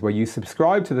functions, where you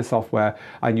subscribe to the software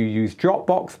and you use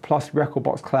Dropbox plus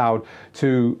Rekordbox Cloud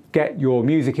to get your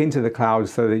music into the cloud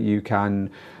so that you can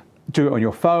do it on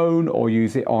your phone or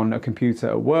use it on a computer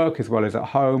at work as well as at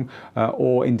home,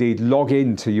 or indeed log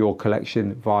into your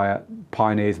collection via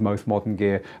Pioneer's most modern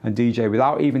gear and DJ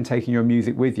without even taking your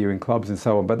music with you in clubs and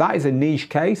so on. But that is a niche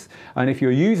case, and if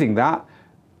you're using that,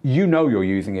 you know you're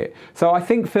using it. So I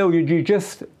think, Phil, you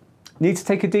just need to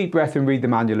take a deep breath and read the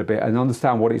manual a bit and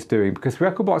understand what it's doing, because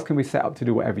Rekordbox can be set up to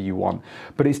do whatever you want,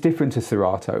 but it's different to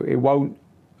Serato. It won't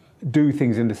do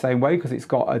things in the same way because it's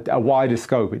got a wider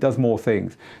scope. It does more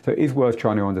things. So it is worth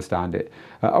trying to understand it.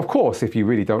 Of course, if you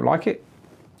really don't like it,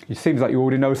 it seems like you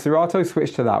already know Serato,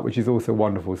 switch to that, which is also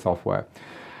wonderful software.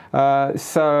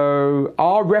 So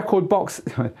our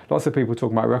Rekordbox, lots of people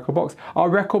talking about Rekordbox, our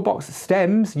Rekordbox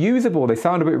stems usable. They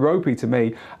sound a bit ropey to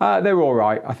me. They're all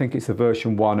right. I think it's a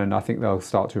version 1 and I think they'll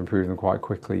start to improve them quite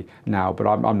quickly now, but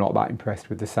I'm not that impressed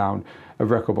with the sound of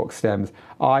Rekordbox stems,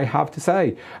 I have to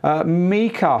say.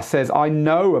 Mika says, I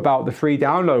know about the free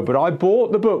download, but I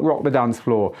bought the book Rock the Dance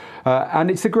Floor, and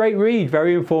it's a great read,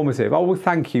 very informative. Oh, well,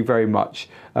 thank you very much,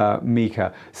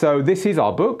 Mika. So this is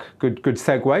our book. Good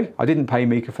segue. I didn't pay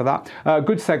Mika for that.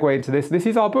 Good segue into this. This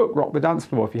is our book, Rock the Dance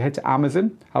Floor. If you head to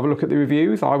Amazon, have a look at the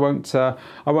reviews. I won't go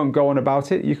on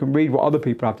about it. You can read what other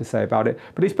people have to say about it.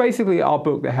 But it's basically our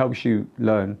book that helps you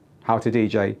learn how to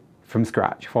DJ from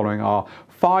scratch, following our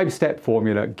 5-step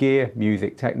formula: gear,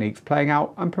 music, techniques, playing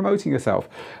out and promoting yourself.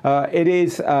 It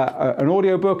is an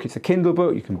audio book. It's a Kindle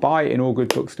book. You can buy it in all good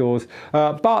bookstores,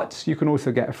 but you can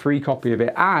also get a free copy of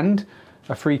it and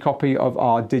a free copy of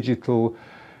our digital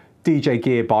DJ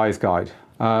gear buyer's guide.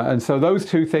 And so those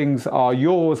two things are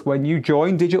yours when you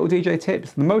join Digital DJ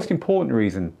Tips. The most important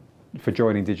reason for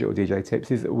joining Digital DJ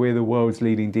Tips is that we're the world's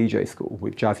leading DJ school,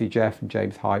 with Jazzy Jeff and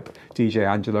James Hype, DJ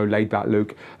Angelo, Laidback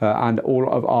Luke, and all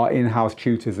of our in-house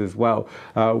tutors as well.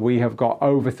 We have got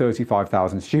over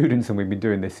 35,000 students and we've been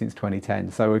doing this since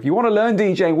 2010. So if you want to learn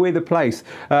DJing, we're the place.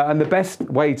 And the best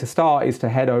way to start is to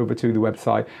head over to the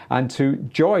website and to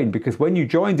join, because when you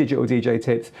join Digital DJ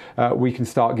Tips, we can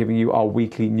start giving you our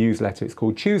weekly newsletter. It's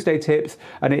called Tuesday Tips,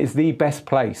 and it is the best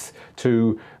place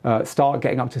to start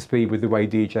getting up to speed with the way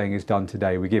DJing is done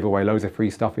today. We give away loads of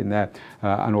free stuff in there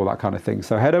and all that kind of thing.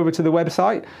 So head over to the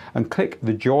website and click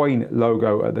the join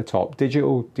logo at the top,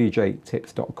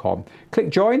 digitaldjtips.com. Click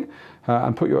join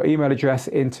and put your email address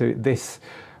into this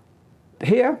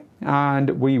here, and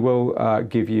we will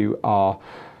give you our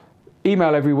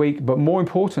email every week. But more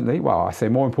importantly, well, I say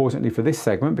more importantly for this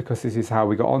segment, because this is how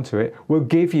we got onto it, we'll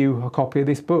give you a copy of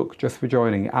this book just for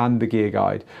joining and the gear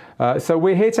guide. So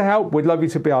we're here to help. We'd love you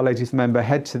to be our latest member.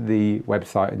 Head to the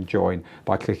website and join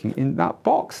by clicking in that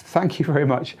box. Thank you very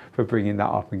much for bringing that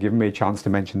up and giving me a chance to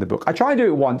mention the book. I try and do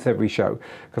it once every show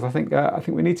because I think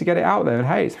we need to get it out there, and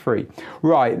hey, it's free.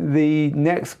 Right, the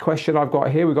next question I've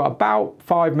got here, we've got about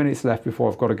 5 minutes left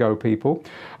before I've got to go, people.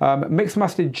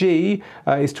 Mixmaster G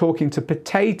is talking to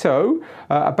Potato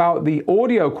about the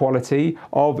audio quality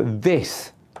of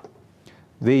this,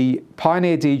 the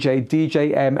Pioneer DJ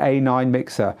DJM-A9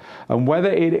 mixer, and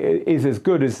whether it is as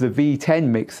good as the V10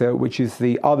 mixer, which is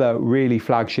the other really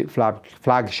flagship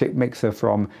mixer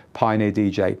from Pioneer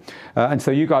DJ. And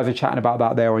so you guys are chatting about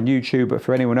that there on YouTube, but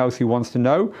for anyone else who wants to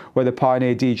know whether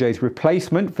Pioneer DJ's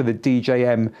replacement for the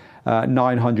DJM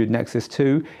 900 Nexus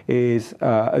 2 is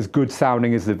as good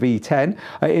sounding as the V10.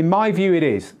 In my view, it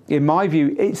is. In my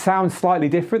view, it sounds slightly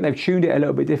different. They've tuned it a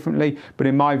little bit differently, but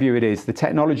in my view, it is. The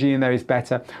technology in there is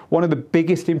better. One of the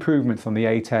biggest improvements on the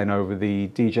A10 over the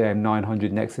DJM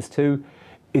 900 Nexus 2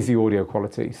 is the audio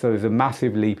quality. So there's a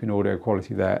massive leap in audio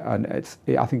quality there, and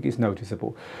I think it's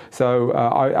noticeable. So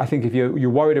I think if you're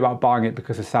worried about buying it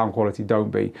because of sound quality,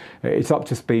 don't be. It's up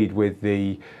to speed with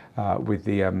the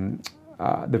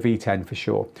V10 for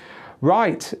sure.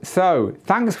 Right, so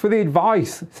thanks for the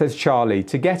advice, says Charlie,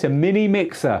 to get a mini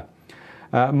mixer.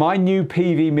 My new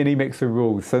PV mini mixer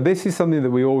rules. So this is something that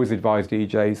we always advise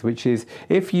DJs, which is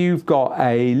if you've got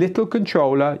a little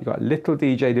controller, you've got a little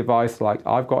DJ device like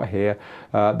I've got here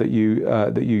that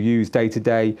you use day to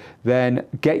day, then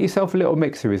get yourself a little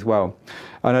mixer as well.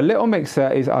 And a little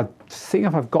mixer is, I'm seeing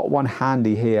if I've got one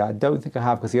handy here. I don't think I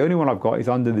have, because the only one I've got is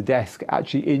under the desk,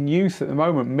 actually in use at the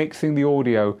moment, mixing the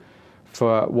audio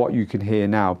for what you can hear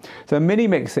now. So a mini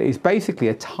mixer is basically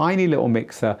a tiny little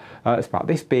mixer. It's about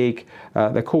this big.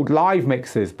 They're called live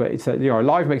mixers, but it's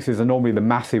live mixers are normally the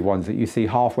massive ones that you see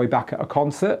halfway back at a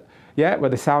concert, yeah, where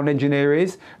the sound engineer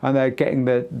is, and they're getting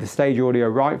the stage audio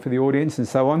right for the audience and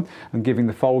so on, and giving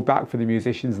the fold back for the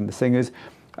musicians and the singers.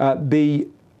 The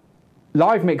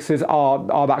live mixers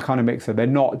are that kind of mixer. They're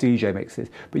not DJ mixers,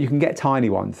 but you can get tiny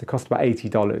ones. They cost about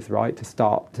 $80, right, to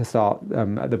start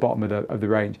at the bottom of the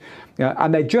range,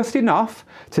 and they're just enough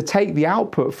to take the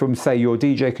output from, say, your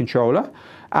DJ controller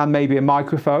and maybe a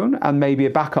microphone and maybe a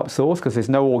backup source, because there's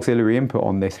no auxiliary input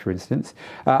on this, for instance,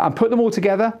 and put them all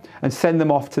together and send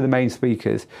them off to the main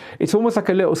speakers. It's almost like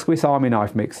a little Swiss Army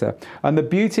knife mixer. And the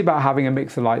beauty about having a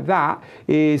mixer like that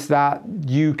is that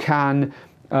you can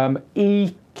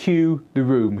EQ the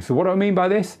room. So what do I mean by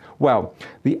this? Well,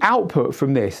 the output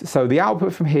from this, so the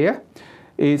output from here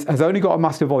has only got a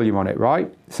master volume on it,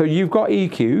 right? So you've got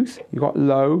EQs, you've got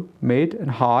low, mid and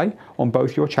high on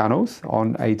both your channels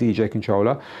on a DJ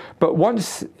controller. But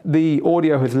once the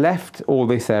audio has left all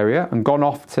this area and gone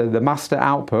off to the master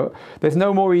output, there's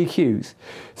no more EQs.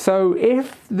 So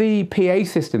if the PA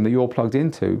system that you're plugged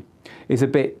into is a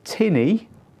bit tinny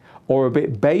or a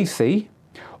bit bassy,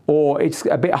 or it's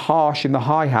a bit harsh in the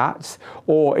hi-hats,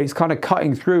 or it's kind of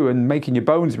cutting through and making your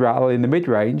bones rattle in the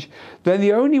mid-range, then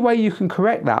the only way you can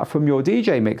correct that from your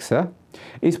DJ mixer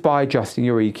is by adjusting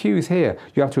your EQs here.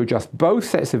 You have to adjust both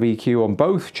sets of EQ on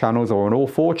both channels, or on all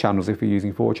 4 channels if you're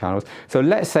using 4 channels. So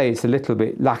let's say it's a little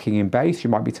bit lacking in bass, you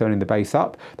might be turning the bass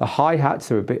up. The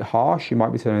hi-hats are a bit harsh, you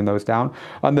might be turning those down.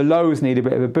 And the lows need a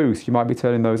bit of a boost, you might be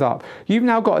turning those up. You've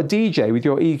now got a DJ with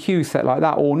your EQ set like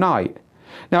that all night.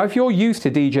 Now, if you're used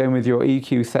to DJing with your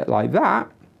EQ set like that,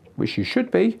 which you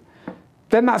should be,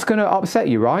 then that's going to upset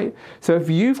you, right? So if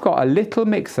you've got a little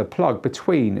mixer plugged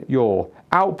between your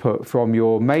output from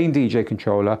your main DJ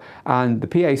controller and the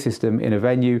PA system in a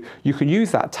venue, you can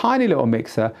use that tiny little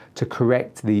mixer to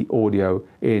correct the audio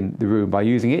in the room by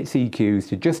using its EQs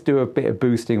to just do a bit of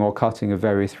boosting or cutting of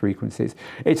various frequencies.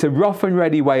 It's a rough and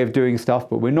ready way of doing stuff,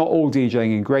 but we're not all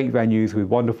DJing in great venues with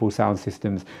wonderful sound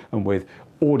systems and with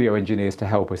audio engineers to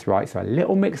help us, right? So a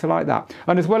little mixer like that.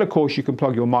 And as well, of course, you can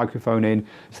plug your microphone in.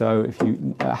 So if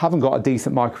you haven't got a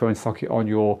decent microphone socket on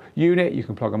your unit, you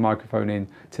can plug a microphone in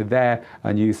to there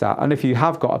and use that. And if you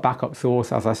have got a backup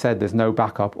source, as I said, there's no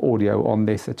backup audio on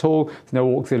this at all. There's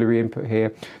no auxiliary input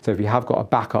here. So if you have got a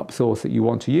backup source that you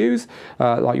want to use,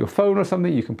 like your phone or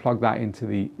something, you can plug that into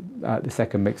the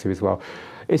second mixer as well.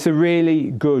 It's a really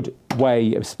good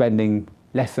way of spending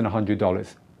less than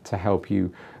 $100 to help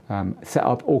you set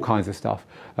up all kinds of stuff.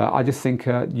 I just think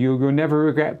you'll never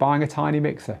regret buying a tiny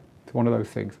mixer. It's one of those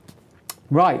things.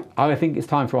 Right, I think it's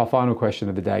time for our final question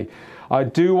of the day. I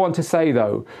do want to say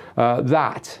though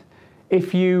that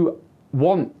if you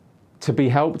want to be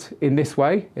helped in this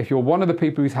way, if you're one of the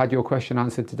people who's had your question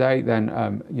answered today,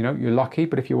 then you know, you're lucky.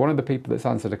 But if you're one of the people that's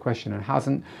answered a question and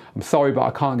hasn't, I'm sorry, but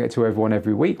I can't get to everyone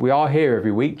every week. We are here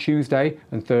every week, Tuesday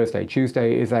and Thursday.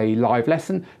 Tuesday is a live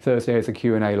lesson, Thursday is a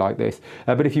Q&A like this.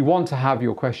 But if you want to have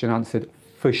your question answered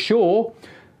for sure,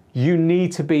 you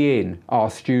need to be in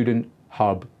our Student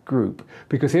Hub group,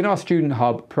 because in our Student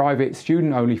Hub private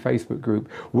student only Facebook group,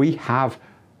 we have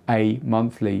a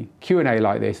monthly Q&A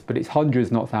like this, but it's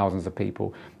hundreds, not thousands of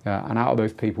people. And out of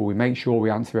those people, we make sure we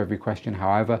answer every question,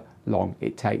 however long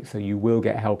it takes. So you will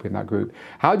get help in that group.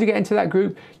 How do you get into that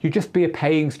group? You just be a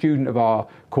paying student of our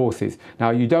courses. Now,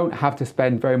 you don't have to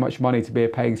spend very much money to be a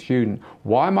paying student.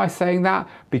 Why am I saying that?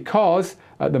 Because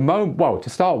at the moment, well, to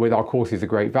start with, our courses are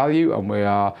great value, and we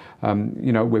are,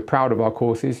 you know, we're proud of our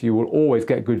courses. You will always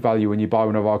get good value when you buy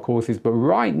one of our courses. But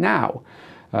right now,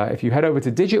 if you head over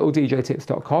to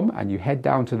digitaldjtips.com and you head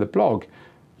down to the blog,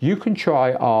 you can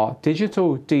try our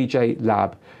Digital DJ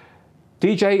Lab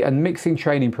DJ and mixing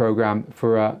training program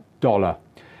for $1.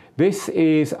 This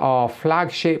is our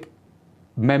flagship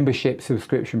membership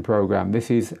subscription program. This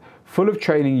is full of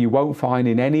training you won't find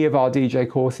in any of our DJ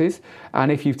courses. And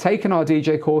if you've taken our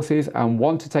DJ courses and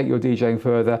want to take your DJing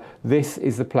further, this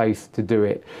is the place to do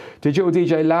it. Digital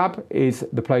DJ Lab is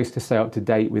the place to stay up to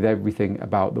date with everything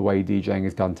about the way DJing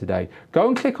is done today. Go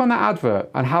and click on that advert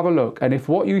and have a look. And if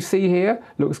what you see here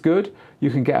looks good, you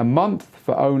can get a month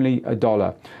for only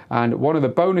 $1. And one of the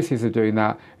bonuses of doing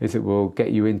that is it will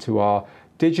get you into our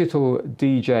Digital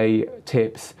DJ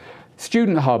Tips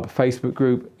Student Hub Facebook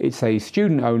group. It's a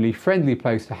student-only friendly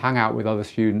place to hang out with other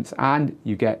students, and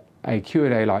you get a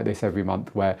Q&A like this every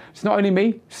month where it's not only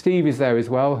me, Steve is there as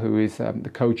well, who is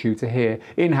the co-tutor here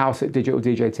in-house at Digital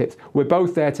DJ Tips. We're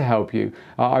both there to help you.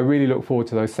 I really look forward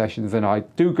to those sessions, and I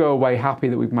do go away happy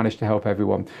that we've managed to help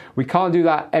everyone. We can't do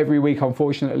that every week,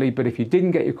 unfortunately, but if you didn't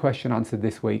get your question answered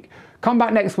this week, come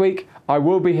back next week. I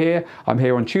will be here. I'm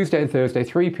here on Tuesday and Thursday,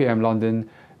 3 p.m. London,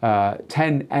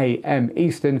 10 a.m.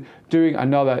 Eastern, doing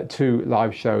another 2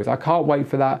 live shows. I can't wait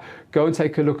for that. Go and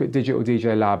take a look at Digital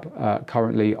DJ Lab,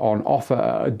 currently on offer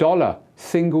at $1,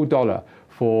 single dollar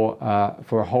for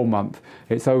a whole month.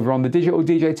 It's over on the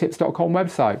digitaldjtips.com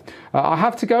website. I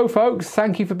have to go, folks.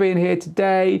 Thank you for being here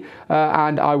today,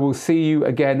 and I will see you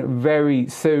again very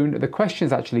soon. The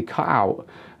question's actually cut out.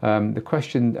 The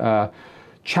question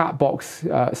chat box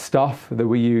stuff that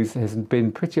we use has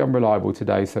been pretty unreliable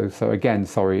today. So again,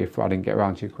 sorry if I didn't get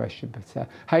around to your question. But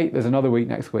hey, there's another week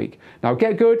next week. Now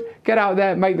get good, get out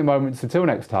there, make the moments. Until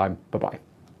next time, bye-bye.